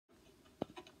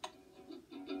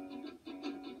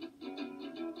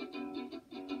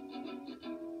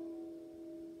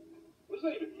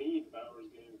does that even mean, Bowers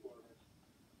Game Corner?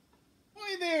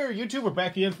 Hey there, YouTube. We're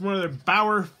back again for another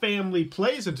Bauer Family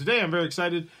Plays, and today I'm very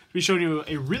excited to be showing you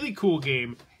a really cool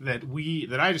game that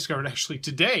I discovered actually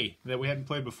today that we hadn't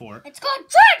played before. It's called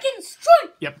Dragon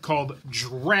Strike! Yep, called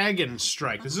Dragon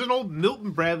Strike. This is an old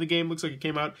Milton Bradley game. Looks like it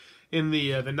came out in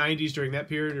the 90s during that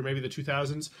period, or maybe the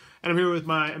 2000s. And I'm here with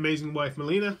my amazing wife,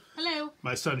 Melina. Hello.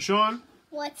 My son, Sean.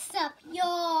 What's up,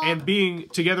 y'all? And being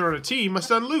together on a team, my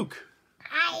son, Luke.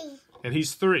 Hi. And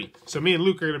he's 3. So me and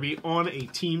Luke are going to be on a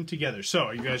team together. So,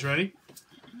 are you guys ready?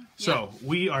 Yeah. So,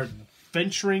 we are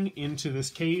venturing into this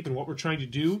cave, and what we're trying to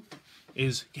do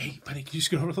is... Hey, buddy, can you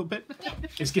scoot over a little bit?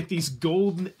 Is get these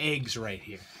golden eggs right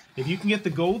here. If you can get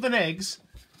the golden eggs,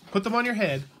 put them on your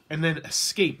head, and then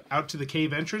escape out to the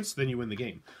cave entrance, then you win the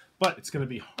game. But it's going to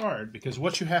be hard, because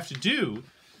what you have to do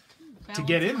to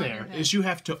get in there is you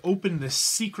have to open the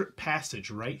secret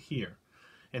passage right here.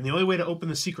 And the only way to open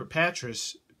the secret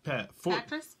passage...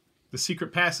 The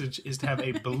secret passage is to have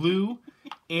a blue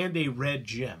and a red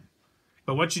gem.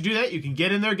 But once you do that, you can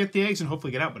get in there, get the eggs, and hopefully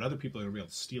get out. But other people are going to be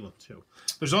able to steal them too.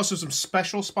 There's also some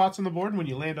special spots on the board. And when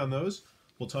you land on those,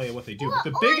 we'll tell you what they do.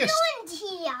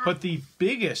 But the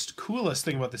biggest, coolest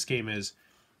thing about this game is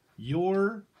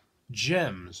your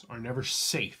gems are never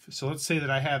safe. So let's say that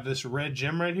I have this red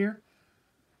gem right here.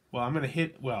 Well, I'm going to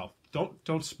hit... Well...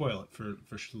 Don't spoil it for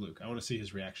Luke. I want to see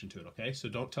his reaction to it, okay? So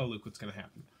don't tell Luke what's going to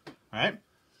happen. All right?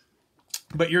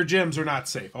 But your gems are not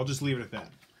safe. I'll just leave it at that.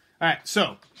 All right,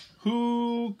 so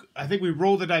who... I think we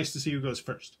roll the dice to see who goes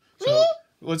first. So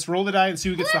let's roll the die and see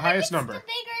who gets the highest number.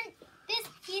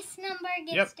 This number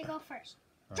gets to go first.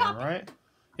 All right.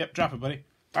 Yep, drop it, buddy.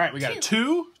 All right, we got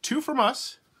 2. 2 from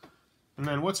us. And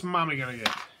then what's Mommy going to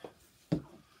get?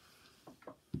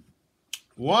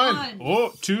 1.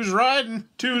 Oh, 2's riding.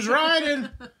 2's riding.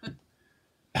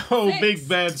 Oh, 6. Big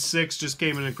bad 6 just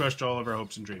came in and crushed all of our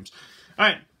hopes and dreams. All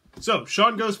right, so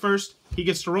Sean goes first. He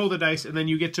gets to roll the dice, and then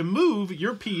you get to move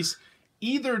your piece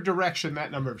either direction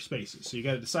that number of spaces. So you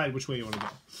got to decide which way you want to go.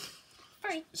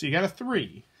 3. So you got a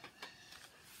 3.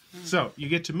 So you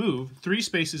get to move 3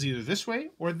 spaces either this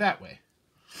way or that way.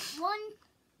 1.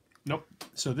 Nope.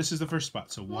 So this is the first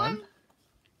spot. So 1,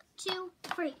 2,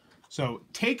 3. So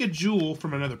take a jewel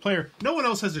from another player. No one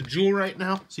else has a jewel right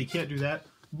now, so you can't do that.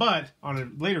 But on a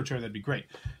later turn, that'd be great.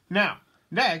 Now,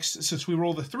 next, since we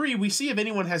roll the 3, we see if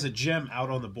anyone has a gem out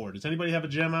on the board. Does anybody have a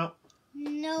gem out?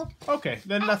 Nope. Okay,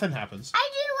 then nothing happens. I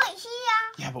do it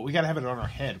here. Yeah, but we gotta have it on our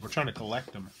head. We're trying to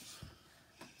collect them.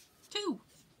 2.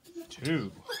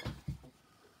 2.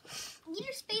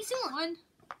 Either space 1,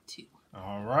 2.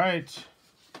 All right.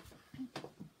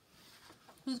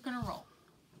 Who's gonna roll?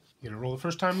 You gonna roll the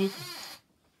first time, Luke?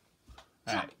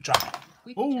 All right, drop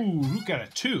it. Oh, Luke got a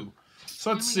 2.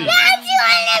 So let's see.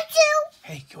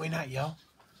 Hey, can we not yell?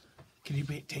 Can you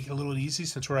take it a little easy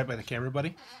since we're right by the camera,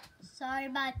 buddy? Sorry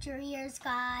about your ears,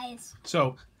 guys.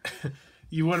 So,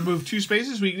 you want to move 2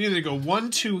 spaces? We can either go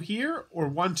 1, 2 here, or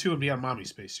 1, 2 and be on Mommy's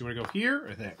space. You want to go here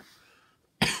or there?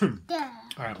 There.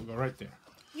 All right, we'll go right there.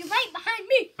 You're right behind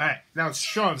me. All right, now it's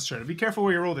Sean's turn. Be careful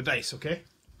where you roll the dice, okay?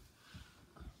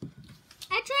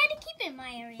 I try to keep it in my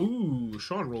area. Ooh,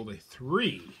 Sean rolled a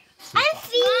 3. I'm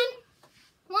feeding.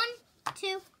 1,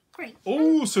 2, 3.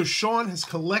 Oh, so Sean has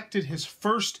collected his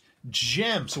first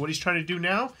gem. So what he's trying to do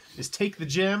now is take the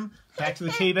gem back to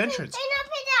the cave entrance.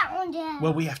 That one down.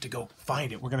 Well, we have to go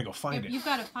find it. We're going to go find it. You've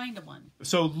got to find one.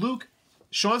 So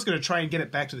Sean's going to try and get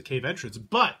it back to the cave entrance,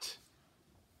 but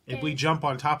if we jump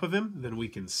on top of him, then we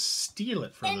can steal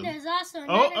it from him. And there's also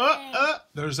another thing.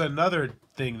 There's another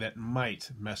thing that might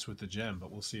mess with the gem,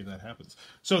 but we'll see if that happens.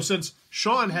 So since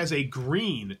Sean has a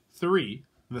green 3,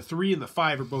 the 3 and the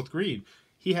 5 are both green,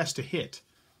 he has to hit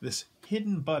this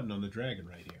hidden button on the dragon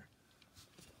right here.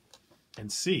 And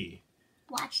see.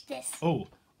 Watch this. Oh,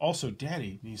 also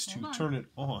Daddy needs to turn it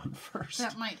on first.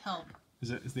 That might help.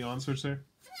 Is the on switch there?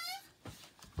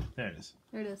 There it is.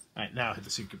 There it is. All right, now hit the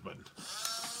secret button.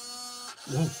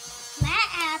 Whoa. That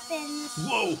happens.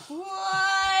 Whoa.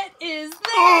 What is that?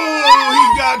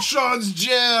 Oh, he got Sean's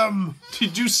gem.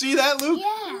 Did you see that, Luke?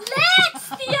 Yeah. That's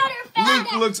the other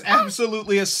fact. Luke looks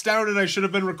absolutely astounded. I should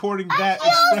have been recording that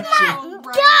expression.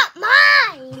 Got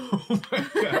mine. Oh my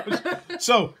gosh.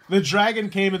 So the dragon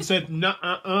came and said,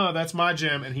 "Nuh-uh, that's my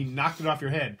gem," and he knocked it off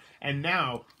your head. And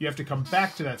now you have to come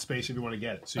back to that space if you want to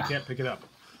get it. So you can't pick it up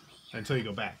until you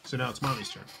go back. So now it's Mommy's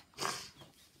turn.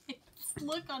 His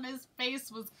look on his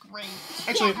face was great.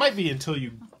 Actually, it might be until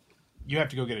you have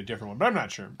to go get a different one, but I'm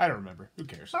not sure. I don't remember. Who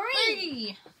cares?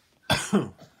 3.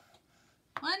 1,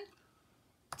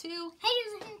 2, Hey,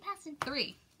 there's a hidden passage.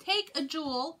 3. Take a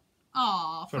jewel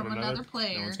Aw, from another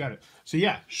player. No one's got it. So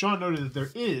yeah, Sean noted that there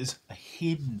is a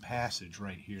hidden passage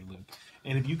right here, Luke.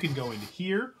 And if you can go into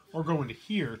here or go into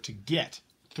here to get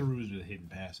through to the hidden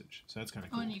passage. So that's kind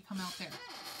of Oh, cool. and you come out there.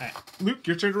 All right, Luke,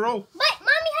 your turn to roll. But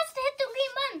Mommy has to hit the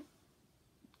green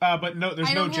button. But no, there's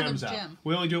I no don't have a gems out. gem.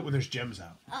 We only do it when there's gems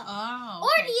out. Oh. Or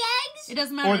okay. the eggs. It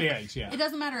doesn't matter. Or the if- eggs, yeah. It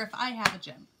doesn't matter if I have a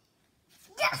gem.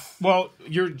 Yes. Well,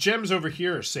 your gems over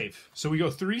here are safe. So we go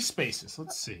 3 spaces.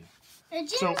 Let's see. The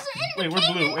gems So are in the wait, we're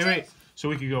cave blue. Wait. entrance. So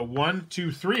we could go 1,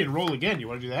 2, 3 and roll again. You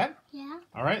want to do that? Yeah.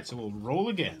 All right. So we'll roll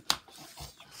again.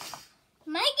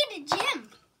 Might get a gem.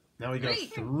 Now we go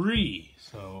Great. 3.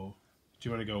 So do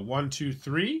you want to go 1, 2,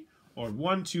 3, or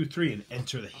 1, 2, 3 and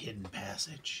enter the hidden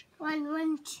passage? 1,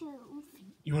 1, 2.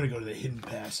 You want to go to the hidden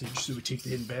passage? So we take the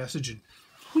hidden passage and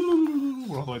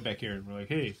we're all the way back here, and we're like,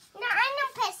 hey. No, I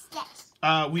know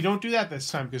pistons. We don't do that this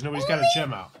time because nobody's got a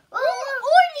gem out. Or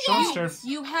Sean's the turn. eggs.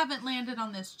 You haven't landed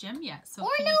on this gem yet, so Or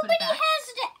can you put nobody it back? has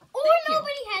the. Or Thank you.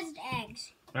 nobody has the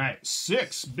eggs. All right,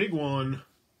 6, big one.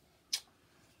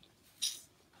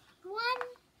 1,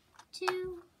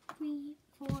 2, 3,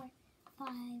 4, 5,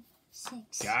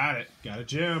 6. Got it. Got a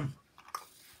gem.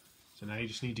 So now you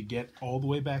just need to get all the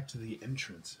way back to the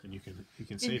entrance, and you can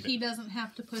And save he it. doesn't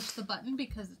have to push the button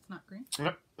because it's not green.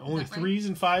 Yep, only that right? 3s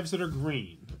and 5s that are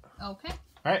green. Okay.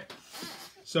 All right.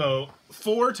 So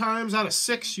 4 times out of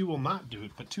 6 you will not do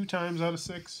it, but 2 times out of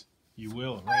 6 you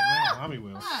will. And right now, Mommy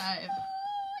will. 5.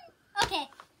 Okay.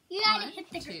 You gotta 1, hit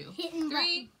the 2, hidden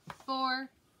 3, 4,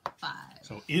 5.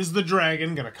 So is the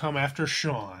dragon gonna come after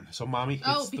Sean? So Mommy hits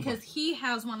Oh, the because button. he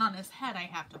has one on his head, I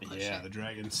have to push Yeah, it. the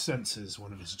dragon senses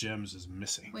one of his gems is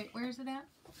missing. Wait, where is it at?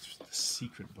 The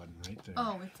secret button right there.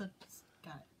 Oh,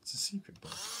 got it. It's a secret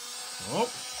button. Oh,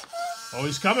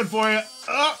 he's coming for you.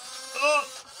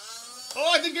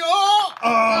 I think you. Oh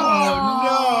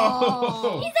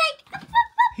no! He's like,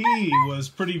 He was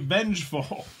pretty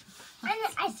vengeful.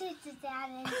 I switched it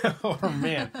down. Oh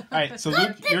man! All right, so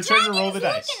Look, Luke, your turn to roll the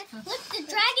dice. Look, the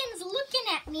dragon's looking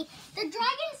at me. The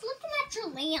dragon's looking at your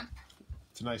lamp.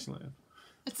 It's a nice lamp.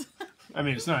 It's, I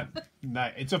mean, it's not.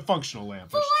 It's a functional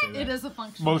lamp. I should say that. it is a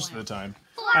functional Most of lamp. the time.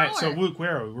 Four. All right, so Four. Luke,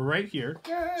 where are we? We're right here.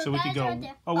 So we could Guys are go.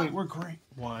 there. Oh wait, we're great.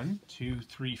 1, 2,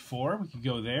 3, 4. We could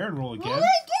go there and roll Roll again,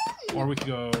 again. or we could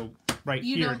go right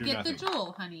You here don't and do get nothing. the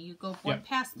jewel, honey. You go one Yep.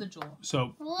 past the jewel.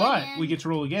 So, Roll but again. we get to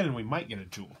roll again, and we might get a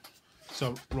jewel.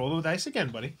 So roll the dice again,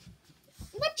 buddy.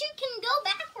 But you can go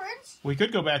backwards We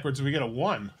could go backwards if we get a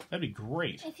 1. That'd be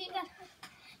great. if you got.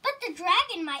 But the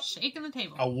dragon might. Shaking the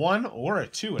table. A 1 or a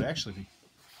 2 would actually be.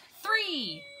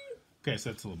 3. Okay,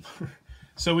 so that's a little.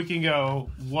 So we can go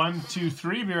 1, 2,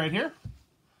 3. Be right here.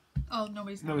 Oh,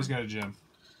 nobody's Nobody's got a gem.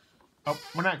 Oh,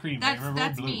 we're not green. Buddy. Remember,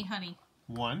 That's we're blue. me, honey.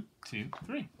 1, 2,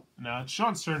 3. Now it's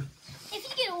Sean's turn. If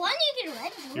you get 1, you get a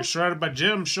red jewel. You're surrounded by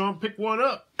gems. Sean, pick one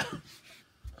up.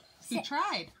 He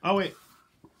tried. Oh wait.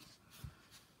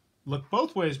 Look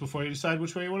both ways before you decide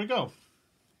which way you want to go.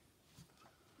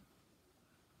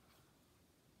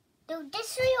 Do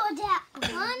this 3 or that.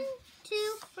 1, 2,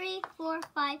 3, 4,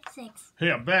 5, 6.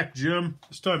 Hey, I'm back, Jim.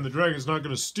 This time the dragon's not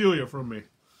going to steal you from me.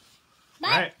 But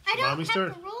Right, I don't Mommy's have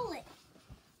turn. to roll it.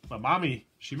 But Mommy,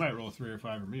 she might roll 3 or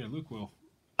 5, or me or Luke will.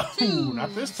 2. Ooh,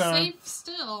 not this time. Safe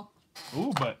still.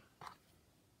 Ooh, but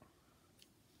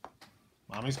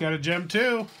Mommy's got a gem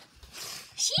too.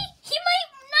 He might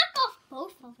knock off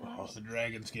both of Oh, us. the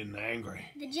dragon's getting angry.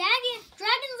 The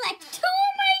dragon's like, 2 of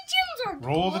my gems are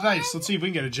Roll the gone. dice. Let's see if we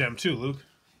can get a gem too, Luke.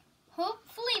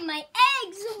 Hopefully my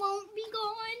eggs won't be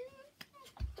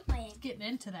gone. My eggs. Getting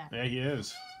into that. There he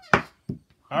is.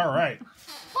 All right.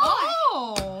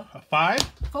 Oh! A 5?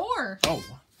 4. Oh.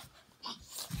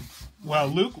 Well,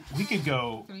 Luke, we could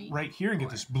go 3, right here and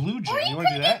get this blue gem. Or You you want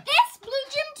to could do get that? this blue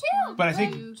gem too. But I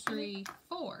think, 2, 3,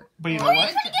 4. but you know Or you what?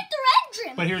 could get the red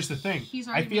gem. But here's the thing. He's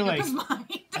I already feel made like up his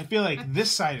mind. I feel like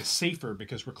this side is safer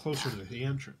because we're closer to the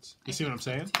entrance. You see what I'm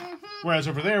saying? Mhm. Whereas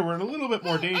over there, we're in a little bit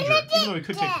more danger, even though we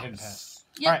could take the hidden pass.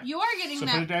 Yep, All right, you are getting so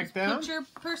that. put it back down. Put your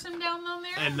person down on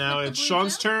there. And now with the it's blue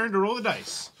Sean's gem. turn to roll the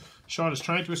dice. Sean is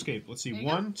trying to escape. Let's see. There you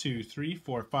 1, 2, 3,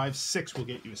 4, 5, 6 will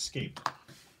get you escape.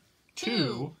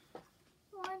 2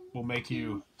 1, will make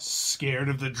you scared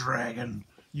of the dragon.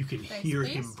 You can Dice, hear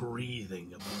please. him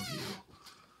breathing above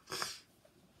you.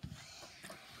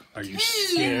 Are you 2.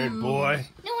 scared, boy?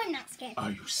 No, I'm not scared.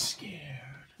 Are you scared?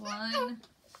 1,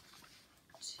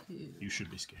 2. You should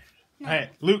be scared. All right,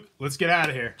 Luke, let's get out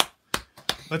of here.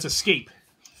 Let's escape.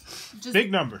 Just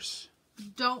Big numbers.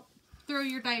 don't throw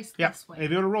your dice Yep. this way.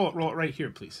 If you want to roll it right here,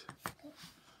 please.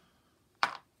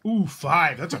 Ooh,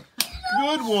 5. That's a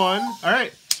good one. All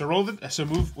right. So roll the. So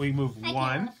move. We move I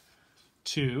 1, can't.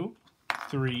 2,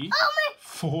 3, Oh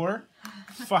 4,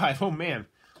 5. Oh, man.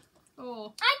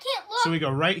 Oh. I can't look. So we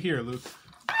go right here, Luke.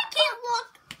 I can't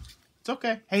look. It's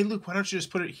okay. Hey, Luke, why don't you just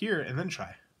put it here and then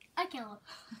try? I can't look.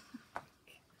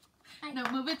 No,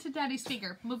 move it to Daddy's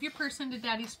finger. Move your person to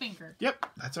Daddy's finger. Yep,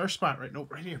 that's our spot right.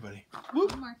 Nope, right here, buddy.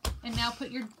 One more. And now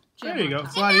put your gem There you on go. top.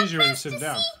 It's a lot And now easier when you press sit the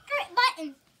down. secret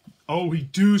button. Oh, we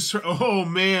do. Oh,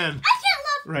 man. I can't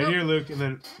look. Right here, Luke, and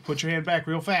then put your hand back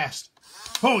real fast.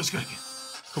 Oh, it's gonna get.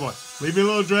 Come on, leave me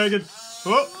alone, dragon.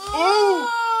 Oh, oh,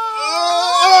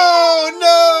 oh,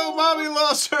 no! Mommy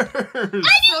lost hers.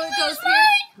 So it goes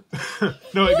here.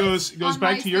 No, it goes On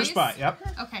back my to your space? spot. Yep.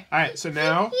 Okay. All right, so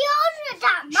now He also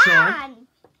got Sean. mine.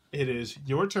 it is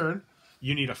your turn.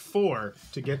 You need a 4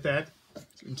 to get that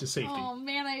into safety. Oh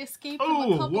man, I escaped Oh,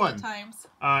 him a couple 1. of times.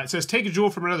 It says take a jewel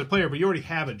from another player, but you already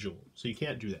have a jewel, so you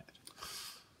can't do that.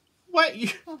 What?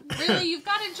 Really, you've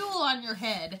got a jewel on your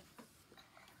head.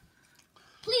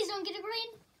 Please don't get a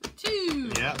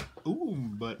green. 2. Yeah. Ooh,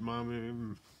 but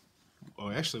mommy. Oh,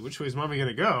 actually, which way is mommy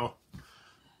gonna go?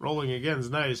 Rolling again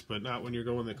is nice, but not when you're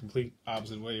going the complete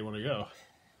opposite way you want to go.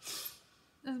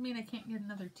 Doesn't mean I can't get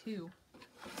another 2.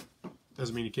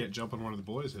 Doesn't mean you can't jump on one of the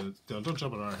boys' heads. Don't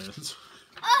jump on our heads.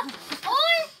 Or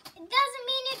it doesn't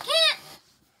mean you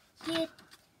can't get.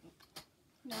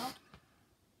 No.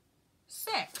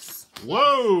 6.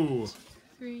 Whoa!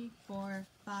 3, 4,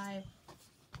 5,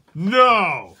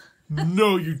 No!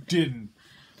 No, you didn't.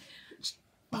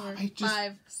 4, I just-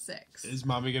 5, 6. Is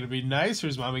mommy gonna be nice or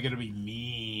is mommy gonna be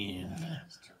mean?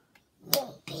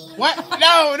 What?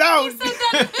 No, no! So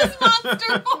that's his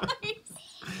monster voice.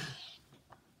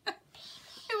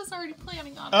 I was already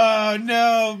planning on it. Oh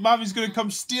no, mommy's gonna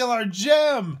come steal our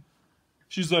gem.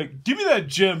 She's like, give me that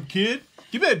gem, kid.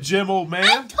 Give me that gem, old I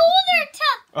man. told her to.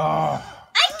 Oh.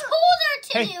 I told her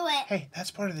to Hey, do it. hey,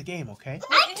 that's part of the game, okay?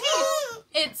 I told.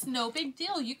 It's no big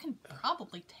deal. You can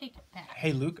probably take it back.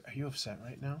 Hey, Luke, are you upset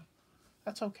right now?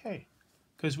 That's okay.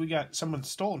 Because we got someone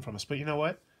stolen from us. But you know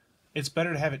what? It's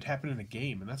better to have it happen in a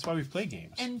game, and that's why we play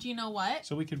games. And you know what?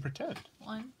 So we can pretend.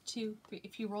 1, 2, 3.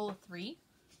 If you roll a 3,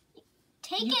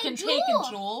 Take you a can jewel. take a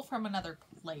jewel from another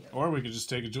player. Or we could just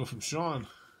take a jewel from Sean.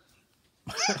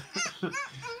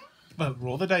 But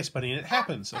roll the dice, buddy, and it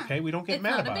happens, okay? We don't get It's mad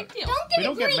not a about big it. deal. Don't get We a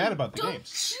don't get green. mad about the Don't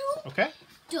games. You Okay?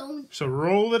 don't. So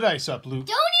roll the dice up, Luke.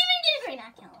 Don't even get a green.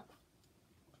 I can't look.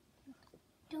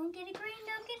 Don't get a green.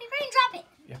 Don't get a green. Drop it.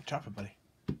 Yeah, drop it, buddy.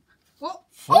 Well,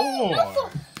 4. Oh, no, 4.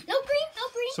 No green. No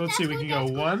green. So let's see, we can go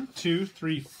 1, 2,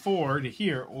 3, 4 to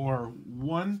here, or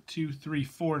 1, 2, 3,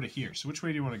 4 to here. So which way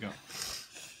do you want to go?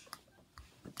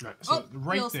 All right, so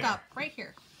right you'll there. stop right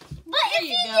here. But There if you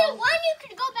you go. do 1, you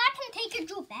could go back and take your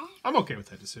jewel back. I'm okay with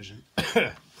that decision. I'm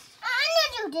gonna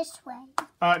do this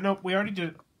way. No, we already did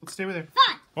it. Let's stay with it.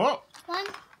 5. Oh, 1.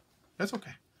 that's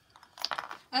okay.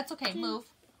 That's okay. Move.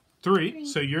 3.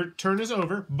 So your turn is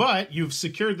over, but you've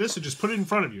secured this, so just put it in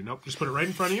front of you. Nope, just put it right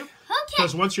in front of you. Okay.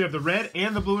 Because once you have the red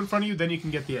and the blue in front of you, then you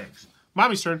can get the eggs.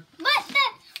 Mommy's turn. But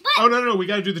Oh, no, we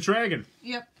got to do the dragon.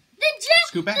 Yep.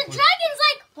 Scoot back the one. dragon's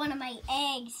like one of my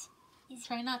eggs.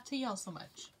 Try not to yell so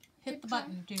much. Hit the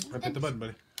button, dude. I hit the button,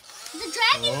 buddy. The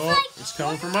dragon's Oh, like. it's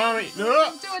coming for mommy. No.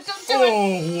 Don't do it. Don't do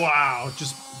it. Oh, wow.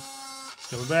 Just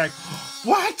coming back.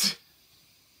 What?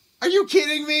 Are you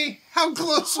kidding me? How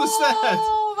close was that?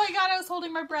 Oh my god, I was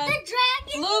holding my breath. The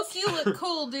dragon. Luke, you look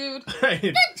cool, dude. Right.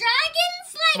 The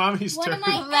dragon's like Mommy's one turn. of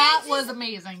my That eggs. was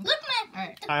amazing. Look, my.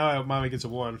 Alright. I hope mommy gets a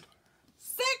 1.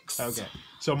 6. Okay.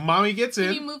 So mommy gets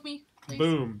Can you in. move me, please?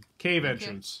 Boom. Cave Thank you.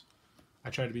 entrance. I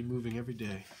try to be moving every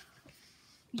day.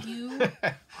 You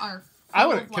are. I full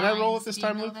would. of Can I roll it lines. this Do you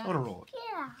time, know Luke? that? I want to roll it.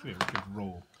 Yeah. Yeah, we can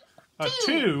roll.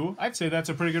 2. I'd say that's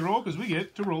a pretty good roll because we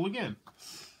get to roll again.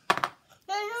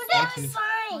 No, that was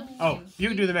fine. Oh, you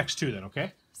can do the next 2 then,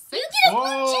 okay? 6. You get a blue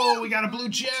Oh, gem. we got a blue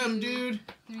gem, dude.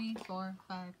 3, 4,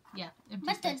 5. Yeah. Empty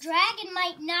But the space. dragon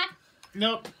might not.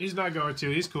 Nope, he's not going to.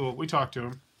 He's cool. We talked to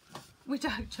him. We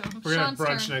talked to him. We're gonna have Sean's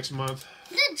brunch turn. next month.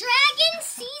 The dragon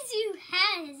sees you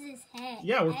has his head.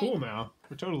 Yeah, we're cool now.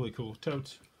 We're totally cool.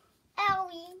 Totes.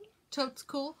 Owie. Toad's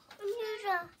cool.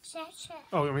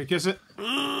 Oh, you want me to kiss it?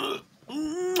 Mwah!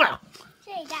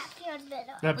 Say that feels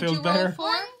better. That Would feels you better. roll 4?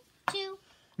 1, 2,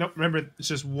 Nope, remember, it's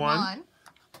just 1.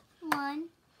 1,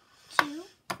 2,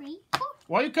 3, 4.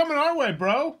 Why are you coming our way,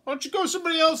 bro? Why don't you go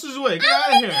somebody else's way? Get I out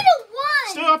of want to here. get a 1.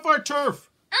 Stay off our turf.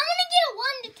 I want to get a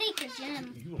 1 to take your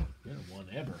gem. You won't get a 1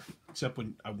 ever. Except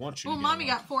when I want you Well, to get mommy a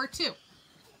 1. got 4 too.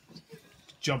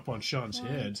 Jump on Sean's 1,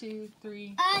 head. 2,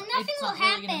 3. Nothing It's will not really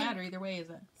happen. gonna matter either way, is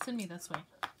it? Send me this way.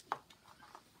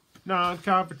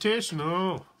 Non-competition.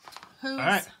 Oh. Who's? All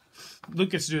right.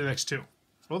 Luke gets to do the next 2.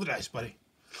 Roll the dice, buddy.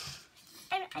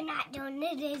 And I'm not doing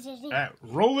this. All right,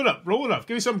 roll it up. Roll it up.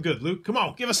 Give me something good, Luke. Come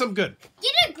on, give us something good.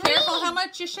 Get a green. Careful how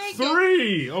much you shake it.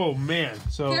 3. Oh man.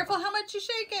 So Careful how much you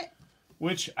shake it.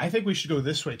 which I think we should go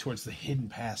this way towards the hidden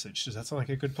passage. Does that sound like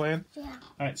a good plan? Yeah.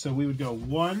 All right, so we would go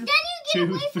 1, Then you 2, get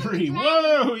away from the 3. dragon.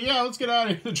 Whoa! Yeah, let's get out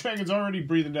of here. The dragon's already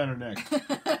breathing down her neck. All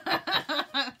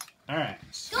right.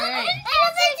 Go All right. hidden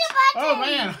passage. Oh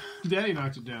man, Daddy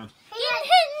knocked it down. Get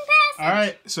hidden passage. All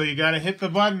right, so you gotta hit the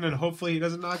button, and hopefully he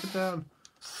doesn't knock it down.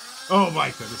 Oh my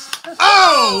goodness!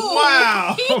 Oh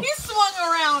wow! He swung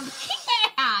around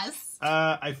fast.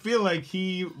 I feel like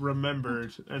he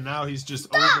remembered, and now he's just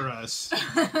over us.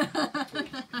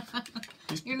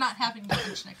 You're not having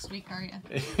lunch next week, are you?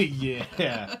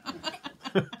 Yeah.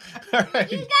 All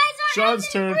right, You guys are Sean's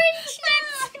having turn. Grinch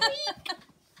next week.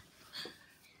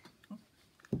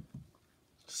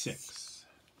 6.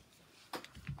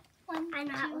 1,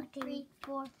 2, 3,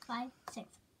 4, 5, 6.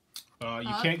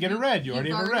 You can't get a red. You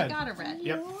already have a red. got a red.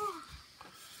 Yep.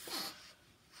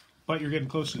 But you're getting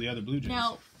close to the other blue jays.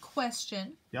 Now,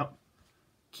 question. Yep.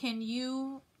 Can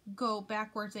you go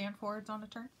backwards and forwards on a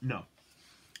turn? No.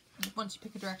 Once you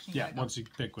pick a direction, you Yeah, gotta go. once you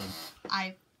pick one.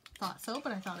 I thought so,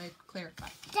 but I thought I'd clarify.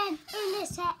 Then in this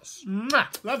says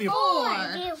Mwah! Love you.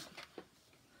 4.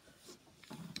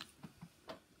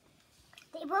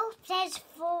 They both says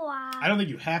 4. I don't think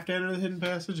you have to enter the hidden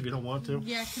passage if you don't want to.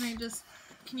 Yeah,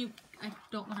 can you, I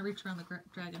don't want to reach around the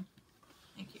dragon.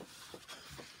 Thank you.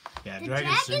 Yeah, The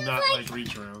dragons do dragon's not like- like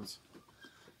reach arounds.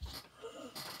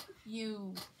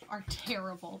 You are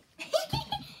terrible.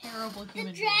 Terrible The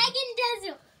human dragon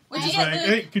doesn't. What'd Just you like, get,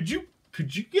 hey,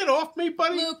 could you get off me,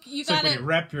 buddy? Luke, you It's like when gotta you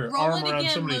wrap your roll arm it around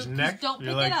again, somebody's Luke, neck. just don't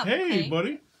You're pick like, it up, hey, okay?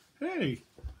 buddy, hey.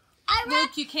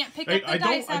 Luke, you can't pick Hey, up the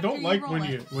dice I after don't you like roll when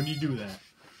it. when you do that.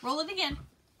 Roll it again.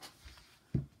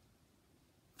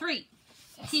 3.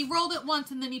 He rolled it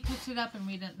once and then he picked it up and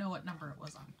we didn't know what number it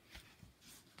was on.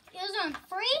 It was on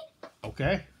 3.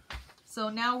 Okay. So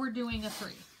now we're doing a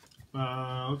 3.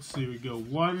 Let's see. We go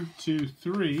 1, 2,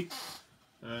 3.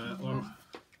 Well,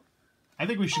 I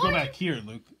think we should go back here,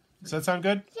 Luke. Does that sound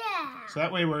good? Yeah. So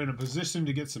that way we're in a position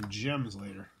to get some gems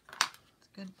later. It's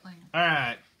a good plan. All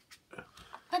right,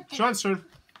 But the Sean's turn.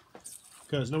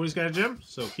 Because nobody's got a gem,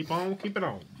 so keep it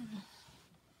on.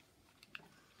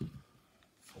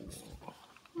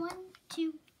 1,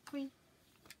 2, 3, Yep,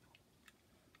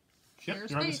 Share you're on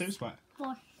the space. same spot.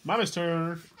 4. Mama's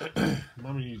turn.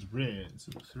 Mama needs red.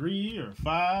 So 3 or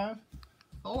 5.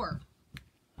 4.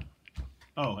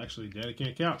 Oh, actually, Daddy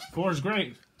can't count. 4 is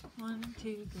great. 1,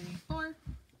 2, 3, 4.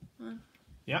 1,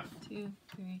 Yep. 2,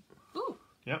 3. Ooh.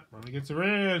 Yep, Mama gets a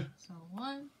red. So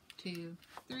 1, 2,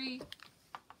 3.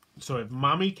 So if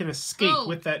Mommy can escape Oh.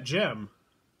 with that gem,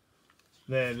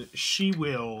 then she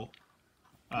will...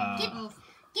 Oh,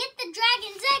 Get the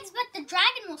dragon's eggs, but the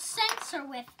dragon will censor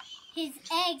with his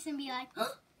eggs and be like,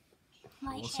 oh,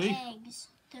 my We'll see. eggs.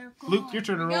 They're gone. Luke, your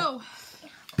turn to roll. go.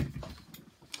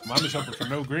 Mommy's hoping for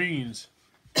no greens.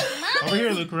 Mommy, Over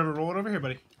here, Luke. Remember, roll it over here,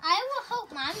 buddy. I will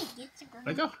hope Mommy gets a green.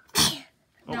 Let go.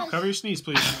 Oh, cover your sneeze,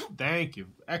 please. Thank you.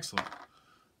 Excellent.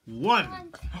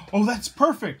 1. Oh, that's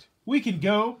perfect. We can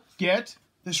go get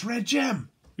this red gem.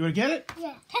 You want to get it?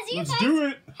 Yeah. Because you Let's guys do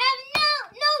it.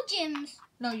 have no gyms.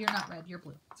 No, you're not red. You're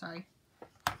blue. Sorry.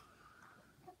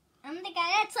 I'm the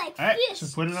guy that's like All right, this. so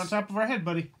put it on top of our head,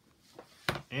 buddy.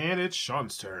 And it's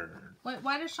Sean's turn.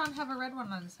 Why does Sean have a red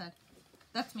one on his head?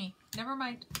 That's me. Never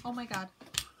mind. Oh my god.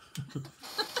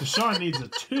 So Sean needs a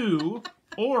 2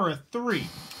 or a 3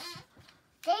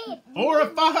 Dave, or a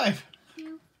 5.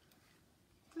 2,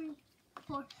 3,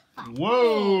 4, 5.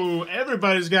 Whoa!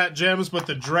 Everybody's got gems, but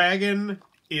the dragon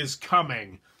is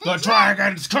coming. The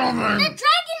dragon's The coming! dragon senses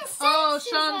Oh,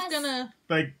 Sean's us. gonna...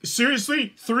 Like,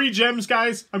 seriously? 3 gems,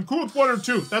 guys? I'm cool with 1 or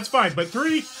 2. That's fine. But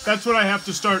 3, that's when I have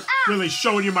to start really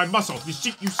showing you my muscle. You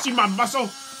see my muscle?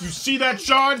 You see that,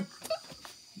 Sean?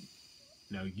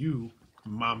 Now you,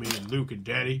 Mommy and Luke and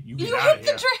Daddy, you get You out hit of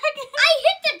the here. dragon! I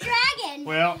hit the dragon.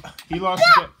 Well, he lost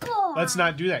the Boy. Let's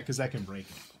not do that, because that can break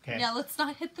it. Okay? Yeah, let's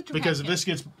not hit the dragon. Because if this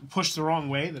gets pushed the wrong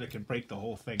way, then it can break the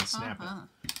whole thing and snap it. Uh-huh.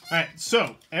 Alright,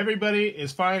 so everybody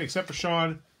is fine except for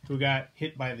Sean, who got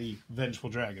hit by the vengeful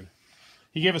dragon.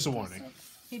 He gave us a warning.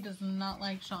 He does not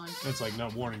like Sean. That's like no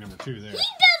warning number 2 there. He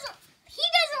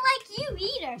doesn't like you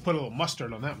either. Put a little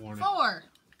mustard on that warning. 4.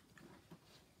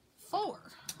 4.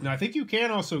 Now I think you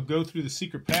can also go through the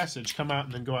secret passage, come out,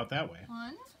 and then go out that way.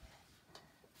 1.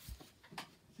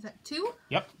 Is that 2?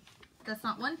 Yep. That's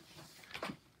not 1?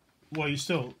 Well, you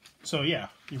still. So yeah,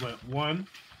 you went 1.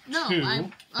 No, 2.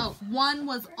 Oh, 1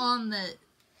 was on the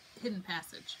hidden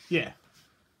passage. Yeah.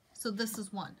 So this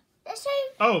is 1. This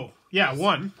way, Oh, yeah,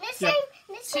 1. this Yep. way,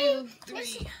 This 2, time, 3.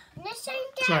 this time,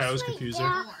 Sorry, I was Dash, confused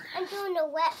like, I'm doing a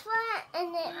wet foot,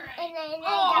 and then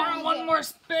Oh, Dad one it. more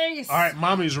space. All right,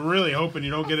 Mommy's really hoping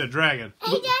you don't get a dragon.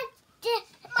 Hey, Dad. Do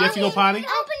you have to go potty? Open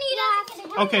it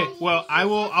up. Okay, well,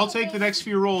 I'll take the next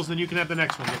few rolls, then you can have the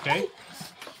next one, okay?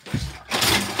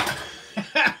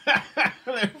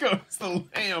 There goes the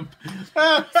lamp.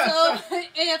 So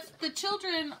if the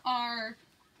children are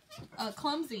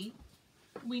clumsy,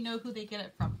 we know who they get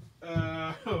it from.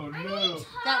 Oh no.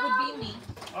 That would be me.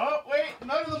 Oh, wait,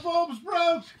 none of the bulbs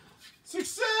broke.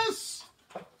 Success!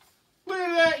 Look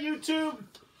at that, YouTube.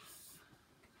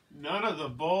 None of the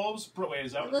bulbs broke. Wait,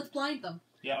 is that what? Let's blind them.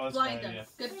 Yeah, let's Blind try them. it,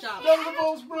 Good job. yeah. None of the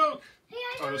bulbs broke. Hey,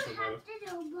 I Oh, don't this one, have brother. to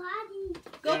do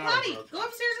body. Go Yeah, potty. broke. Go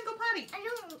upstairs and go potty. I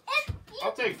don't. If you,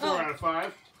 I'll take 4 out of 5.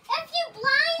 if you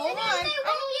blind Hold them, on. they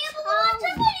won't be able to watch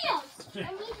our videos.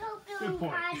 I need help Good doing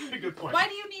point. body. Good point. Why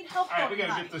do you need help? All right, we going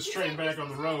gotta get potty? this train back on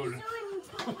the road.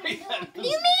 You mean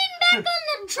back on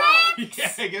the tracks?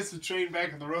 Yeah, I guess the train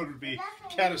back on the road would be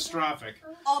catastrophic.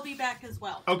 I'll be back as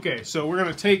well. Okay, so you're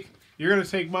gonna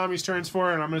take Mommy's turns for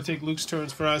her, and I'm gonna take Luke's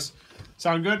turns for us.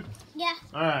 Sound good? Yeah.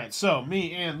 All right. So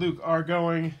me and Luke are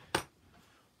going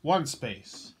 1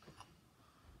 space.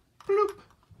 Bloop.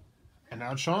 And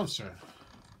now it's Sean's turn.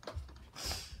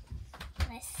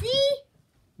 Let's see.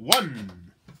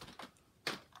 1.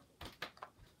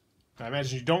 I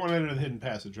imagine you don't want to enter the hidden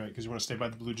passage, right? Because you want to stay by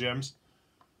the blue gems.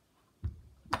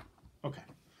 Okay.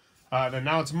 Then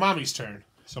now it's Mommy's turn.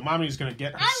 So Mommy's gonna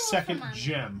get her I will for second Mommy.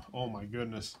 gem. Oh my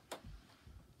goodness.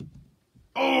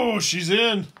 Oh, she's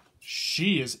in.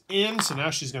 She is in. So now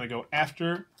she's gonna go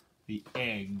after the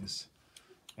eggs.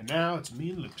 And now it's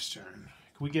me and Luke's turn.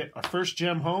 Can we get our first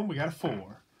gem home? We got a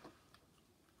 4.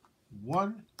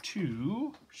 1,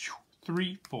 2,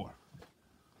 3, 4.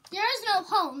 There is no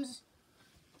homes.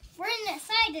 We're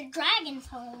inside the dragon's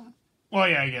home. Well,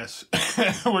 yeah, I guess.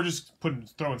 We're just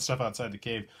throwing stuff outside the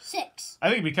cave. 6. I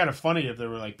think it'd be kind of funny if there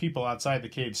were like people outside the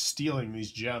cave stealing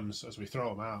these gems as we throw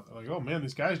them out. Like, oh man,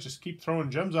 these guys just keep throwing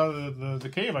gems out of the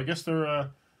cave. I guess they're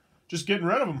just getting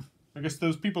rid of them. I guess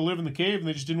those people live in the cave and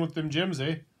they just didn't want them gems,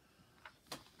 eh?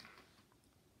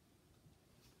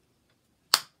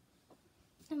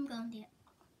 I'm going to do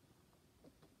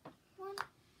it. 1,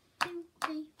 2,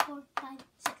 3, 4, 5,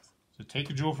 6. So take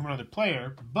a jewel from another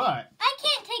player, but I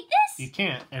can't take this. you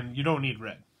can't, and you don't need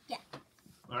red. Yeah.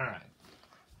 All right.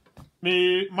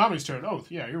 Mommy's turn. Oh,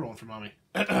 yeah, you're rolling for Mommy.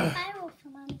 I roll for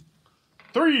Mommy.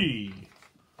 3.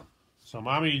 So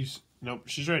Mommy's... Nope,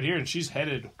 she's right here, and she's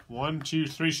headed 1, 2,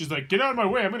 3. She's like, get out of my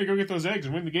way. I'm going to go get those eggs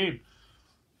and win the game.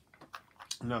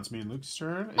 And now it's me and Luke's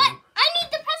turn. But I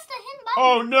need to press the hidden button.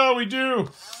 Oh, no, we do.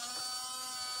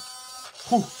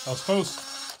 Whew, that was close.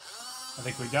 I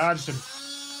think we dodged him.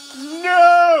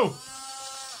 No!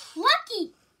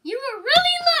 Lucky. You were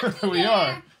really lucky. We there.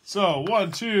 are. So,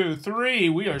 1, 2, 3.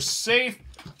 We are safe.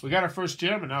 We got our first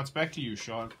gem, and now it's back to you,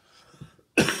 Sean.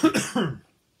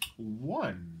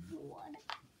 1.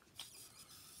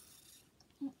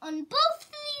 On both of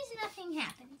these, nothing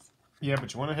happens. Yeah,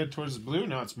 but you want to head towards the blue.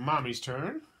 Now it's Mommy's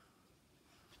turn.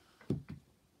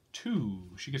 2.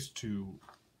 She gets to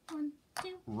 1,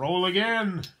 2. roll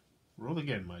again. Roll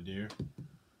again, my dear.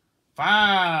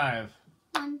 5.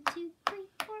 1, 2, 3,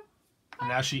 4. And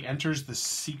now she enters the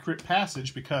secret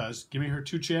passage because, give me her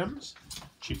 2 gems.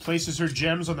 She places her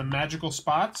gems on the magical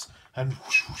spots, and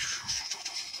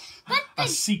a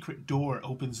secret door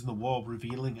opens in the wall,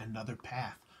 revealing another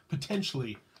path,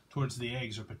 potentially towards the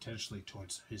eggs or potentially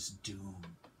towards his doom.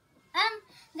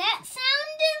 That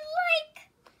sounded like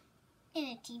in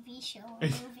a TV show or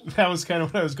movie. That was kind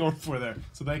of what I was going for there,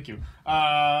 so thank you.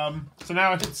 So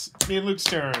now it's me and Luke's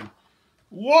turn.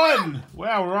 1!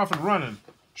 Wow, we're off and running.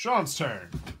 Sean's turn.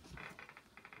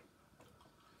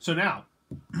 So now,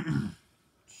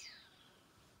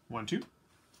 1, 2.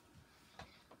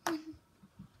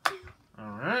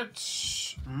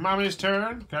 Alright. Mommy's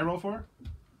turn. Can I roll for her?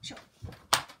 Sure.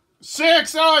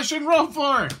 6! Oh, I shouldn't roll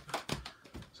for her!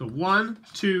 So 1,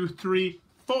 2, 3,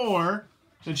 4.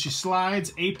 Then she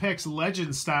slides Apex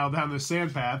Legends style down the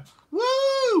sand path.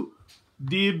 Woo!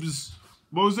 Dibs.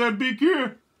 Mozambique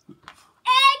here.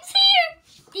 Eggs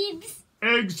here. Dibs.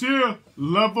 Eggs here.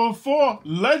 Level 4.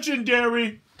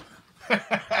 Legendary.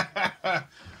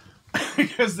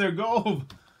 Because they're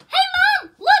gold. Hey,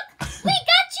 Mom! Look! We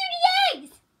got you the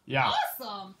eggs! Yeah.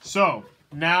 Awesome. So,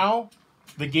 now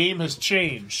the game has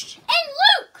changed. And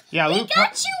Luke! Yeah, we Luke.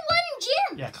 got you 1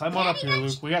 gem! Yeah, climb on up Daddy here, got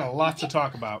Luke. We got a lot to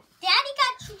talk about. Daddy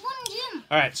got you 1 gem.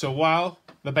 Alright, so while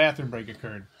the bathroom break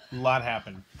occurred, a lot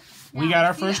happened. We Now, got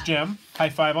our yeah. first gem. High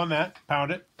five on that.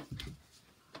 Pound it.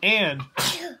 And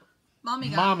Mommy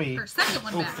got Mommy. her second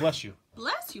one Oh, back. bless you.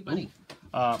 Bless you, buddy.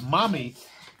 Mommy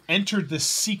entered this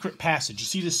secret passage. You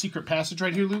see this secret passage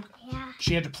right here, Luke? Yeah.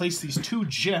 She had to place these 2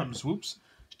 gems. Whoops.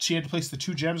 She had to place the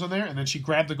 2 gems on there, and then she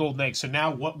grabbed the golden egg. So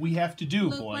now what we have to do,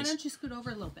 Luke, why boys, don't you scoot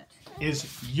over a little bit? is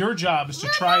your job is to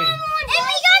try and... And we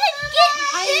gotta get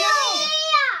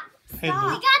Hey, We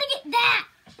Luke, gotta get that.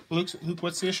 Luke,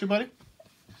 what's the issue, buddy?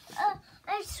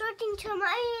 I'm sorting to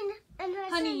mine and I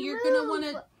Honey, said you're gonna move. want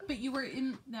to. But you were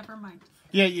in. Never mind.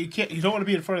 Yeah, you can't. You don't want to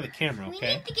be in front of the camera, We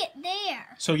okay? need to get there.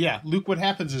 So yeah, Luke, what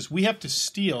happens is we have to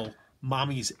steal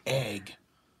Mommy's egg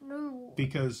No.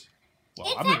 because, well,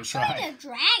 It's I'm gonna actually try. the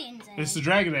dragon's egg. It's the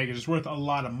dragon egg, and it's worth a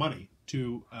lot of money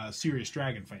to serious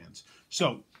dragon fans.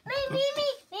 So Maybe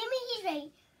he's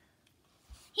right.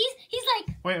 He's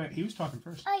like, wait, he was talking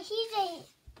first. he's a.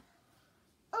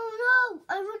 Oh no!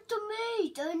 I want the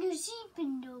maid on a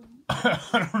sleeping dome.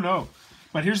 I don't know,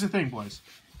 but here's the thing, boys.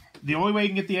 The only way you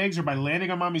can get the eggs are by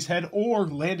landing on Mommy's head or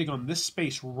landing on this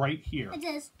space right here It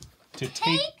says, to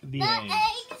take take the the eggs.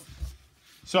 eggs.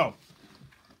 So,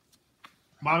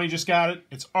 Mommy just got it.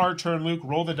 It's our turn, Luke.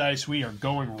 Roll the dice. We are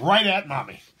going right at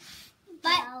Mommy.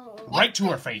 But Right to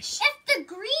her face. if the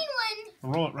green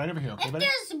one, Roll it right over here. Okay, if buddy?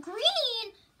 there's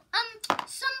green,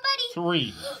 somebody. 3.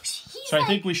 He's So I like,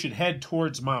 think we should head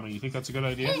towards Mommy. You think that's a good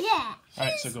idea? yeah. All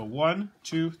right, so go 1,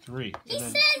 2, 3. He And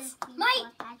then, says,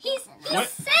 he What?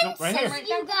 senses No, right here.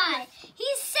 you guys. He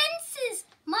senses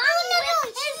mommy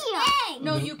with his egg.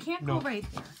 No, you can't No. go right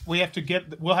there. we have to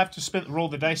get. We'll have to roll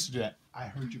the dice to do that. I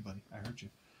heard you, buddy. I heard you.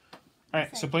 All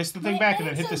right, so place the thing My back and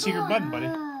then eggs hit the are secret gone. button, buddy.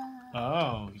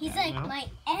 Oh. you He's got it like, now? my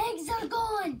eggs are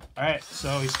gone. All right,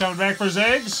 so he's coming back for his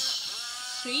eggs.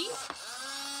 See?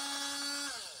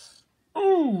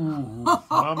 Ooh,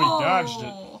 Mommy dodged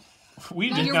it. Oh. We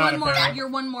No, did you're not one more. apparently. You're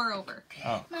one more over.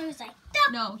 Oh, Mommy's like,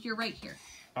 duck. No, you're right here.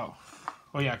 oh,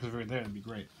 yeah, because we're there. That'd be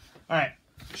great. All right,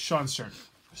 Sean's turn.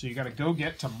 So you got to go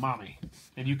get to Mommy,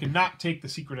 and you cannot take the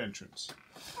secret entrance.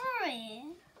 Alright.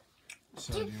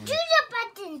 So Do you the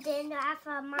button then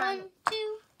after mom. 1,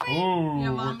 2, 3. Ooh, Yeah, Mom,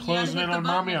 you we're gotta closing hit in the on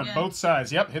button Mommy on again. both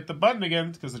sides. Yep, hit the button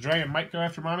again because the dragon might go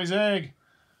after Mommy's egg.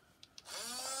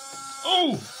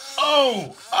 Oh,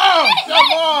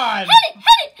 come on! Hit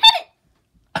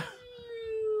it.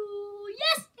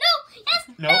 Yes, no, yes,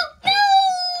 Nope. no.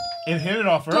 It hit it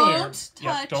off earlier. Don't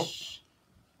Yep, touch. don't.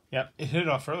 Yep, it hit it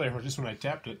off earlier, just when I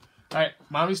tapped it. All right,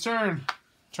 Mommy's turn.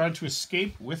 Trying to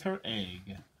escape with her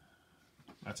egg.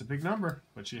 That's a big number,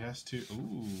 but she has to.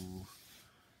 Ooh,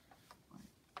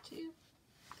 2,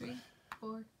 3,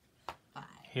 4, 5.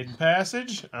 hidden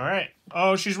passage. All right.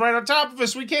 Oh, she's right on top of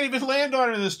us. We can't even land on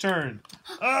her this turn.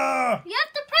 Ah, You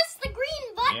have to press the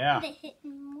green button Yeah. to hit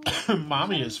and move.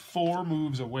 Mommy is 4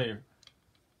 moves away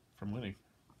from winning.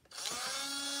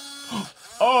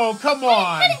 Oh, come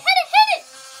on! Hit it. At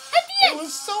the It end.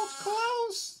 was so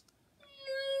close.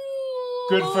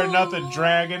 Good for nothing,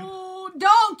 dragon. Oh,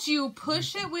 don't you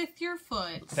push it with your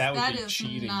foot. That would be is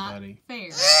cheating, not buddy. fair.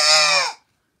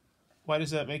 Why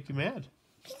does that make you mad?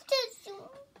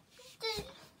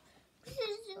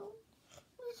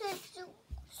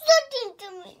 Something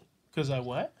to me. Because I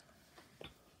what?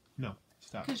 No,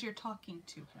 stop. Because you're talking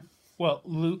to him. Well,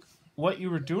 Luke, what you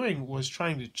were doing was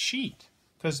trying to cheat.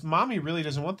 Because Mommy really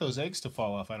doesn't want those eggs to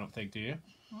fall off, I don't think, do you?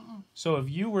 So if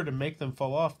you were to make them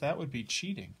fall off, that would be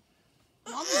cheating.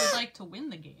 Mommy would like to win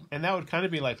the game. And that would kind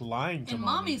of be like lying to And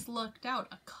Mommy. Mommy's lucked out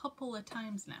a couple of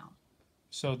times now.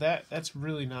 So that's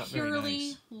really not very Purely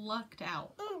nice. lucked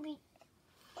out.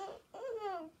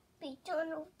 Be done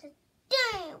with the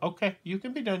game. Okay, you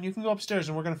can be done. You can go upstairs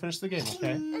and we're going to finish the game,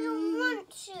 okay? I don't want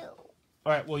to.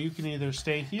 All right, well, you can either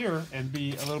stay here and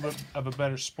be a little bit of a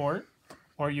better sport,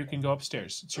 or you can go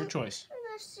upstairs. It's your choice.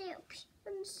 Let's see up.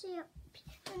 Let's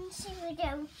see what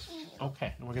down here.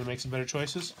 Okay, and we're going to make some better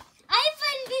choices? I have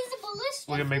an invisible list.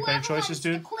 We're gonna make better choices,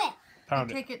 dude? To quit.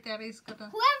 Pound it. Take it, Daddy's gonna.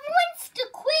 Whoever wants to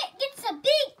quit gets a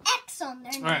big X on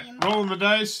their All right, name. rolling the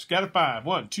dice. Got a 5.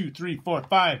 1, 2, 3, 4,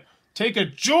 5. Take a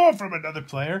jewel from another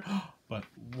player. But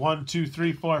 1, 2,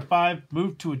 3, 4, 5.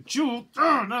 Move to a jewel.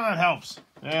 Oh, no, that helps.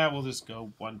 Yeah, we'll just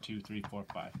go 1, 2, 3, 4,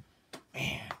 5.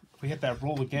 Man, if we hit that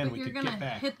roll again, But we you're could gonna get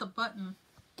back. hit the button.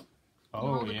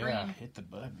 Oh, roll the yeah. green. Hit the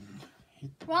button.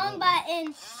 Hit the Wrong button.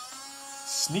 button.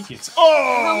 Sneaky. It's.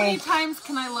 Oh! How many times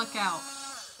can I look out?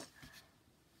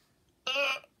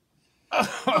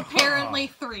 Apparently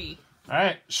 3. All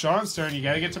right, Sean's turn. You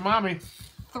got to get to Mommy.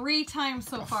 3 times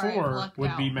so A far I've 4 lucked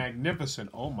would out. be magnificent.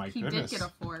 Oh, my He goodness. did get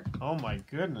a 4. Oh, my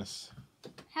goodness.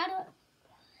 How do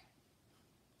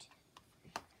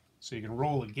So you can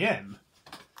roll again.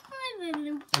 I don't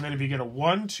know. And then if you get a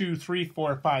 1, 2, 3,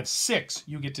 4, 5, 6,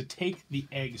 you get to take the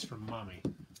eggs from Mommy.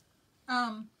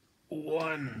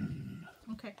 1.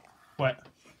 Okay. What?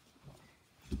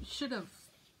 should have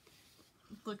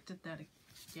looked at that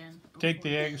again. Take the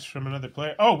before. eggs from another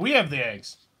player. Oh, we have the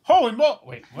eggs. Holy mo!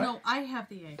 Wait, what? No, I have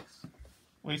the eggs.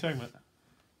 What are you talking about?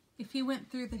 If he went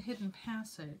through the hidden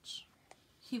passage,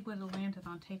 he would have landed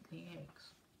on take the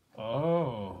eggs.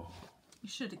 Oh. You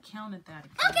should have counted that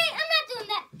again. Okay, I'm not doing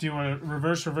that. Do you want to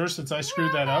reverse since I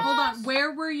screwed that up? Hold on.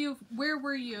 Where were you? Where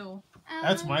were you?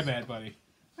 That's my bad, buddy.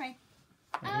 Right.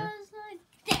 Right I here? was like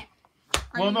there.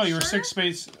 Are Well, no, you were sure? 6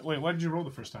 space. Wait, what did you roll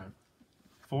the first time?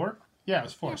 4? Yeah, it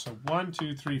was 4. So 1,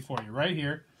 2, 3, 4. You're right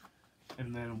here.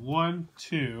 And then 1,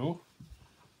 2,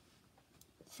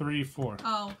 3, 4.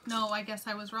 Oh no, I guess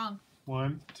I was wrong.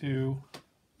 1, 2,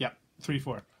 yep, 3,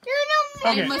 4. No,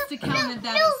 Okay. I must have counted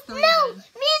that no, as 3 no. then.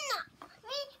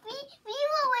 We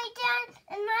were way down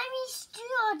and Mommy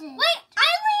stood it. Wait, I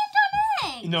landed on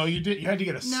egg. No, you did. You had to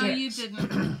get a 6. No, you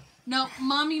didn't. No,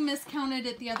 Mommy miscounted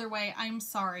it the other way. I'm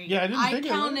sorry. Yeah, I didn't think I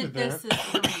counted landed there. this as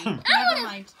 3. Never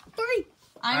mind. 3.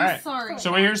 I'm All right. sorry.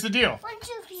 So here's the deal. 1,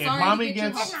 2, 3. If Sorry Mommy to get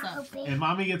your gets- hopes up. If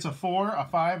Mommy gets a 4, a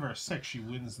 5, or a 6, she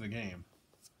wins the game.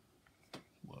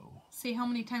 Whoa. See how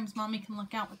many times Mommy can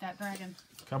look out with that dragon.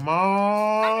 Come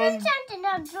on. 2.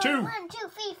 1, 2,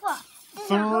 3, 4.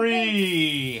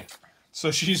 3. So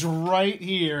she's right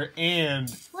here, and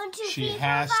 1, 2, She 3, 4,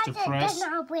 has 5, to 6. press- Does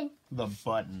not open. the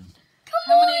button.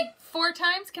 How many? 4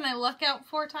 times? Can I luck out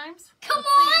 4 times? Come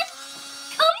on.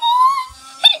 Come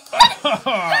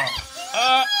on. Hit it.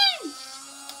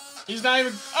 He's not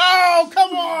even. Oh,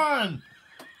 come on!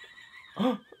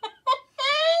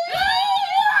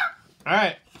 All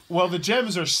right. Well, the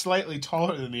gems are slightly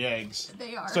taller than the eggs,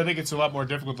 They are. so I think it's a lot more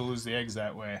difficult to lose the eggs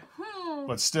that way. Hmm.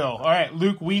 But still, all right,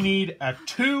 Luke. We need a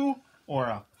 2 or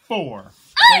a 4.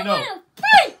 I Wait, no. want a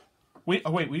 3. Wait.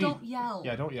 We need. Don't yell.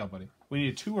 Yeah, don't yell, buddy. We need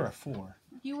a 2 or a 4.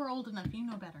 You were old enough. You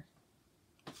know better.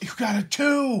 You got a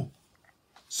 2,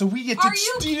 so we get to Are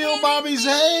you steal kidding Mommy's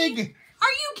me? egg.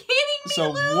 Are you kidding me,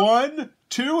 So Luke? 1,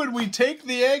 2, and we take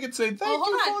the egg and say thank Oh,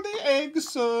 you hold for the egg,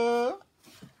 sir.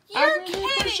 I You're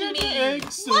really appreciate kidding the me.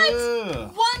 egg, sir.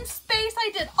 What? 1 space? I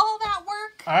did all that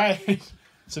work? All right.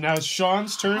 So now it's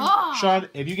Sean's turn. Ah. Sean,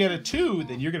 if you get a 2,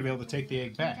 then you're gonna be able to take the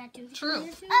egg back. True. 1,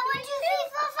 2, 3, 4,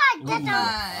 5. That's Ooh. not.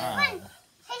 Ah. One.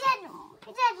 Hey,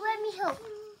 Dad, let me help.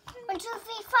 1, 2, 3,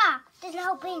 4. Doesn't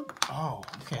open. Oh,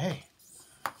 okay.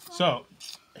 So,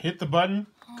 hit the button.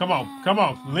 Come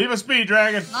on. Leave us be,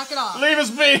 dragon. Knock it off. Leave us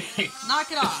be. Knock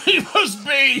it off. Leave us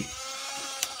be.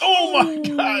 Oh my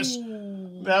gosh.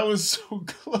 That was so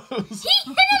close. He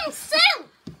hit himself.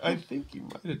 I think you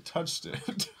might have touched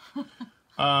it.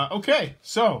 Okay,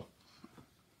 so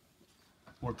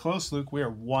we're close, Luke. We are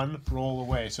 1 roll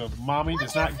away. So if Mommy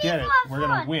does not get it, we're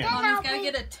gonna win. Mommy's got to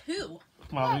get a 2.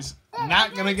 Mommy's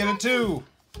not gonna get a 2.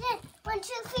 1,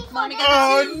 2, 3, 4. Mommy That's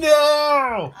got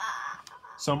Oh no!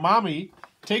 So Mommy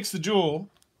takes the jewel.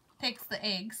 Takes the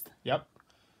eggs. Yep.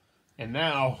 And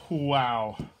now,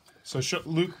 wow. So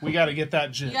Luke, we got to get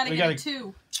that. You got to we get gotta, a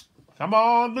 2. Come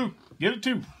on, Luke. Get a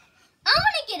 2. I'm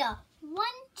gonna get a 1,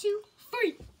 2,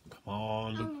 3. Come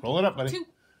on, Luke. Roll it up, buddy. 2.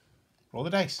 Roll the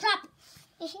dice. Drop.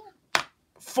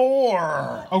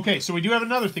 4. Okay, so we do have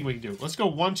another thing we can do. Let's go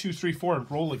 1, 2, 3, 4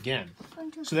 and roll again.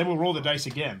 1, 2, So then we'll roll the dice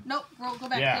again. Nope. Go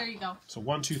back. Yeah. There you go. So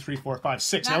 1, 2, 3, 4, 5,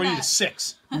 6. Not Now we need a bad.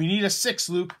 6. We need a 6,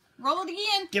 Luke. Roll it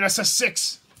again. Get us a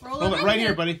 6. Roll Roll it right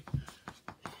here, buddy.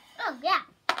 Oh, yeah.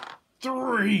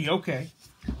 3. Okay.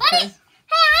 Buddy. Hey,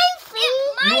 I'm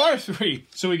free. You are 3.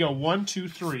 So we go 1, 2,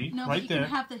 3. No, but right you there. can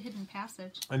have the hidden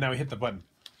passage. And now we hit the button.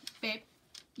 Babe,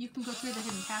 you can go through the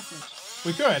hidden passage.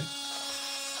 We could.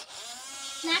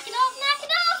 Knock it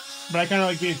off. But I kind of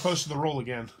like being close to the roll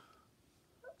again.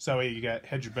 So that way you got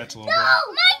hedge your bets a little No,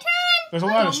 bit. my turn. There's a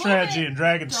lot Don't of strategy move it. in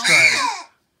Dragon Don't Strike.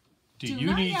 Do Do you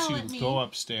not need yell to at me. go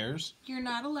upstairs? You're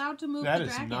not allowed to move That the is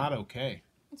dragon. not okay.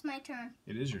 It's my turn.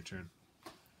 It is your turn.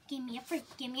 Give me a free.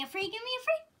 Give me a free. Give me a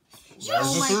free. There's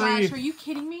Oh a my 3. gosh, are you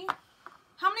kidding me?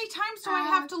 How many times do I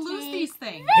have to lose Okay. these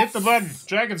things? Hit the button.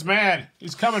 Dragon's mad.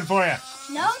 He's coming for you.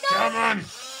 No. Come on.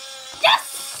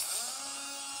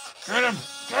 Yes. Get him.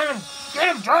 Get him.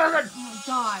 Get him, Dragon. Oh my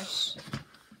gosh.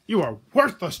 You are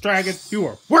worthless, Dragon. You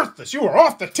are worthless. You are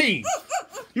off the team.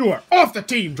 You are off the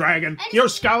team, Dragon. Your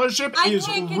scholarship I is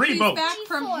can't get these revoked. back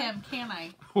from 4. him, can I?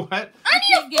 What? I I need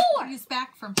can't a get 4. these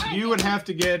back from him. You would have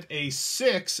to get a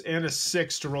 6 and a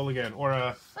 6 to roll again, or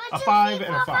a 1, 2, 5 3,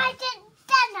 and a 4, 5.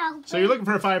 That's not open. So you're looking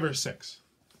for a 5 or a 6.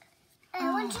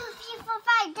 1, 2, 3, 4,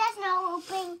 5. That's not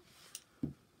open.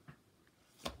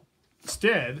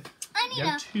 Instead, I you need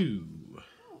get a 2.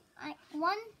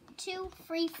 1, 2,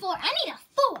 3, 4. I need a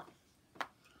 4.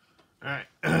 All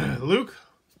right, Luke,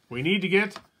 we need to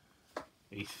get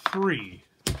a 3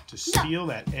 to steal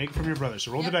that egg from your brother.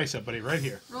 So roll the dice up, buddy, right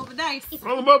here. Roll the dice.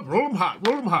 Roll them up, roll them hot,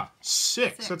 roll them hot.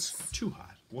 6. That's too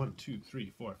hot. 1, 2, 3,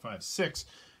 4, 5, 6.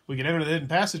 We can enter the hidden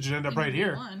passage and end up right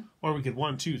here. Or we could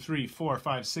 1, 2, 3, 4,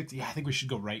 5, 6. Yeah, I think we should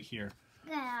go right here.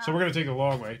 Yeah. So we're going to take a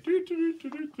long way.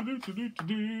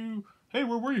 Hey,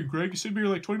 where were you, Greg? You said we were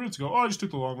like 20 minutes ago. Oh, I just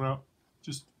took the long route.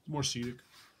 Just more scenic.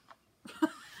 I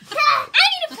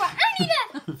need a 4. I need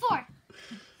a 4.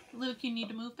 Luke, you need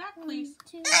to move back, please.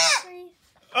 1, 2, 3.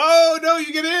 Oh, no,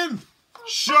 you get in.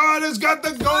 Sean has got the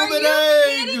golden Are you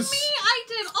eggs. kidding me? I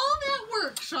did all that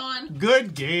work, Sean.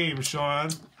 Good game, Sean.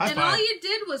 High And five. all you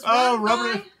did was Oh, run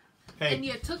rubber. by, Hey, and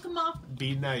you took them off.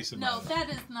 be nice about No, it. that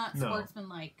is not No.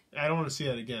 sportsmanlike. I don't want to see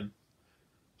that again.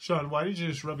 Sean, why did you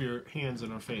just rub your hands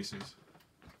on our faces?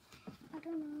 I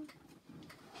don't know.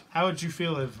 How would you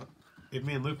feel if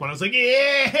me and Luke went? I was like,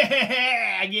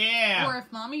 yeah, yeah. Or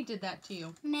if mommy did that to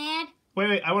you. Mad.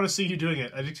 Wait, I want to see you doing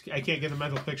it. I can't get a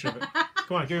mental picture of it.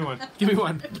 Come on, give me one. Give me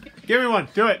one. Give me one.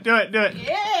 Do it.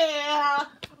 Yeah.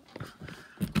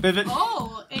 Then-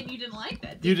 Oh, and you didn't like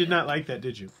that, did You did not like that,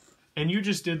 did you? And you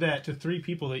just did that to 3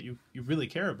 people that you really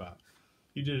care about.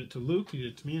 You did it to Luke, you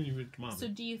did it to me, and you did it to Mom. So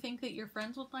do you think that your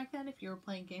friends would like that if you were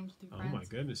playing games with your Oh friends? my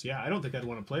goodness, yeah. I don't think I'd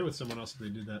want to play with someone else if they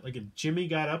did that. Like if Jimmy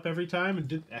got up every time and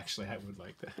did... Actually, I would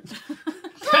like that.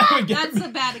 That would get That's me- a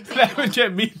bad That example. would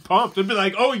get me pumped. I'd be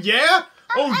like, oh yeah?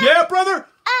 Oh yeah, brother?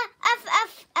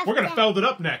 We're going to Feld it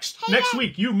up next. Hey, Next Dad.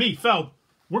 week, you, me, Feld.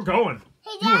 We're going.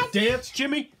 Hey, You want Dad. to dance,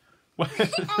 Jimmy?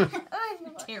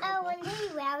 Terrible. One day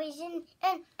I was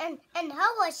and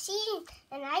I was seeing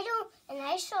and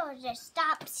I saw just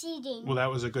stop seating. Well, that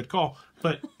was a good call.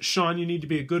 But Sean, you need to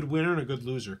be a good winner and a good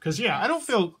loser. Because yeah, I don't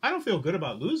feel good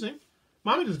about losing.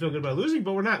 Mommy doesn't feel good about losing,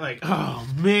 but we're not like, oh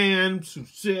man, I'm so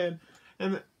sad.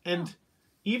 And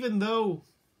even though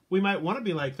we might want to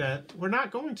be like that, we're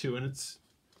not going to. And it's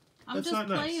I'm That's just not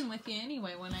nice. playing with you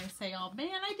anyway when I say, oh man,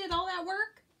 I did all that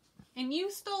work and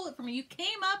you stole it from me. You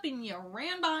came up and you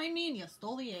ran behind me and you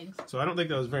stole the eggs. so I don't think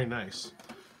that was very nice.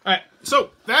 All right, so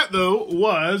that though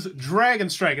was Dragon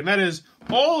Strike, and that is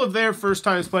all of their first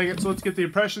times playing it. So let's get the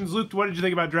impressions. Luke, what did you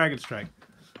think about Dragon Strike?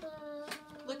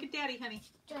 Look at Daddy, honey.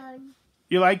 Done.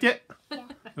 You liked it? Yeah.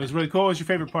 It was really cool. What was your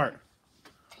favorite part?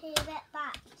 Favorite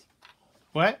part.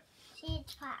 What?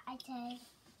 Favorite part. I said.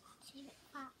 Favorite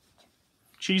part.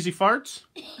 Cheesy farts?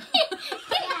 Yeah,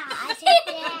 I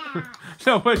said yeah.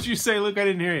 No, what did you say, Luke? I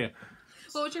didn't hear you.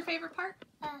 What was your favorite part?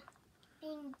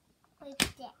 Being like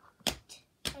that.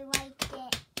 I liked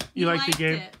it. You liked the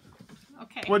game? It.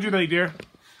 Okay. What'd you think, dear?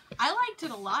 I liked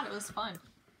it a lot. It was fun.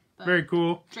 The Very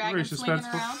cool. Very dragon swinging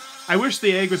suspenseful. around. I wish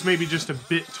the egg was maybe just a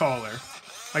bit taller.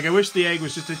 Like, I wish the egg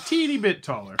was just a teeny bit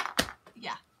taller.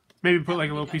 Yeah. Maybe put like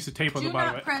a would be little good. piece of tape on Do the bottom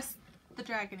not of it. press the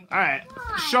dragon again. All right.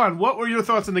 Sean, what were your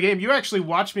thoughts on the game? You actually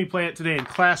watched me play it today in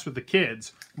class with the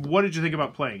kids. What did you think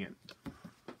about playing it?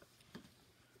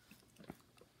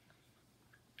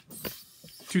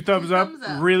 2 thumbs up. thumbs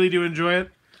up. Really do enjoy it.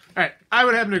 All right. I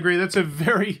would happen to agree. That's a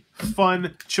very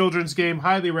fun children's game.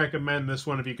 Highly recommend this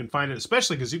one if you can find it,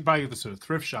 especially because you can buy this at a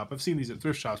thrift shop. I've seen these at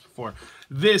thrift shops before.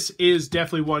 This is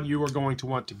definitely one you are going to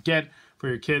want to get for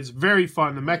your kids. Very fun.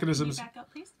 The Can you mechanisms back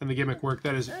up, please? and the gimmick work.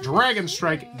 That is Dragon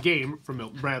Strike Game from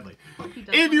Milton Bradley. He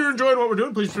does If you're enjoying what we're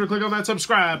doing, please be sure to click on that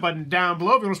subscribe button down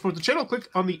below. If you want to support the channel, click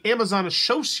on the Amazon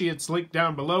Associates link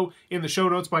down below in the show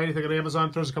notes. Buy anything on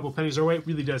Amazon, throws a couple pennies our way. It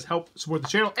really does help support the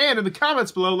channel. And in the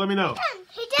comments below, let me know.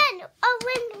 Hey, Dan.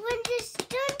 When this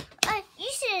done, you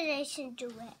said I should do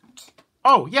it.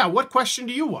 Oh, yeah, what question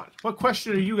do you want? What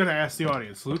question are you going to ask the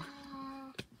audience, Luke?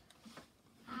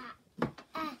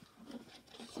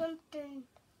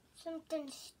 Something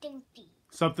stinky.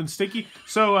 Something stinky?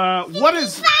 So, what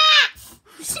is...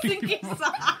 Stinky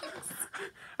socks.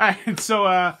 Alright, so,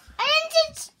 I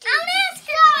didn't say stinky. I'm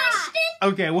asking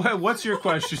a question. okay, what's your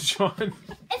question, Sean?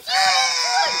 If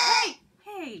you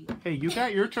Hey. Hey, you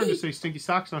got your turn to say stinky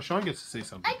socks. Now Sean gets to say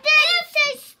something. I didn't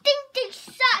say stinky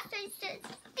socks. I said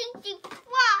stinky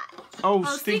farts. Oh,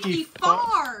 Oh, stinky stinky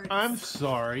farts. I'm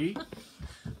sorry.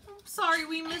 Sorry,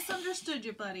 we misunderstood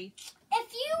you, buddy.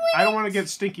 If you I don't want to get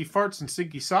stinky farts and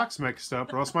stinky socks mixed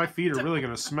up, or else my feet are really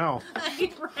going to smell.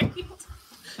 right.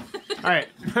 All right,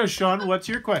 Sean, what's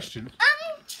your question?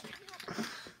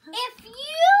 if you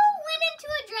went into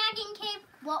a dragon cave,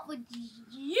 what would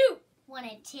you want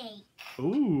to take?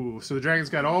 Ooh, so the dragon's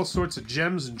got all sorts of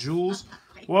gems and jewels.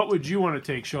 What would you want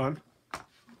to take, Sean?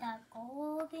 The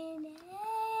golden egg.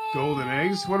 Golden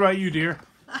eggs? What about you, dear?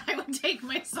 I would take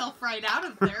myself right out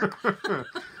of there.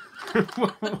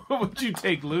 What would you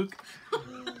take, Luke?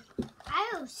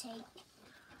 I will take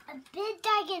a big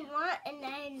dragon one, and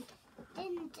then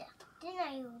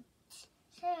I will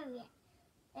say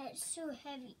It's so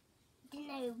heavy. Then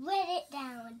I wet it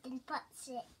down, then puts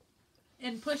it.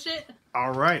 And push it.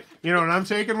 All right. You know what I'm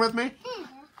taking with me?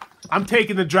 I'm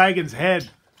taking the dragon's head.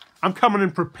 I'm coming in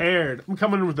prepared. I'm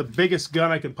coming in with the biggest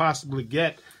gun I could possibly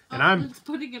get. And I'm Luke's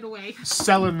putting it away.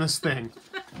 selling this thing.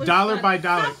 Dollar by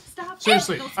dollar. Stop.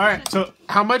 Seriously. Don't All right. touch it. So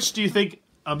how much do you think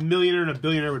a millionaire and a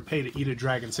billionaire would pay to eat a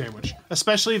dragon sandwich?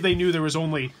 Especially if they knew there was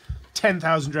only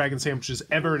 10,000 dragon sandwiches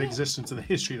ever in existence in the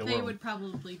history of the They world. would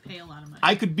probably pay a lot of money.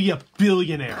 I could be a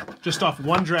billionaire just off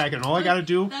one dragon. All I got to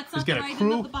do That's is not get the a right end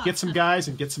crew, of the box. get some guys,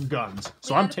 and get some guns.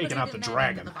 So We I'm gotta put taking it out the in that end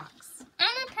dragon. of the box. I'm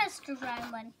a pester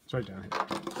dragon one. It's right down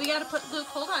here. We gotta put Luke.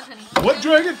 Hold on, honey. What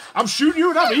dragon? I'm shooting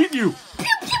you and I'm eating you. Pew,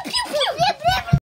 pew, pew, pew.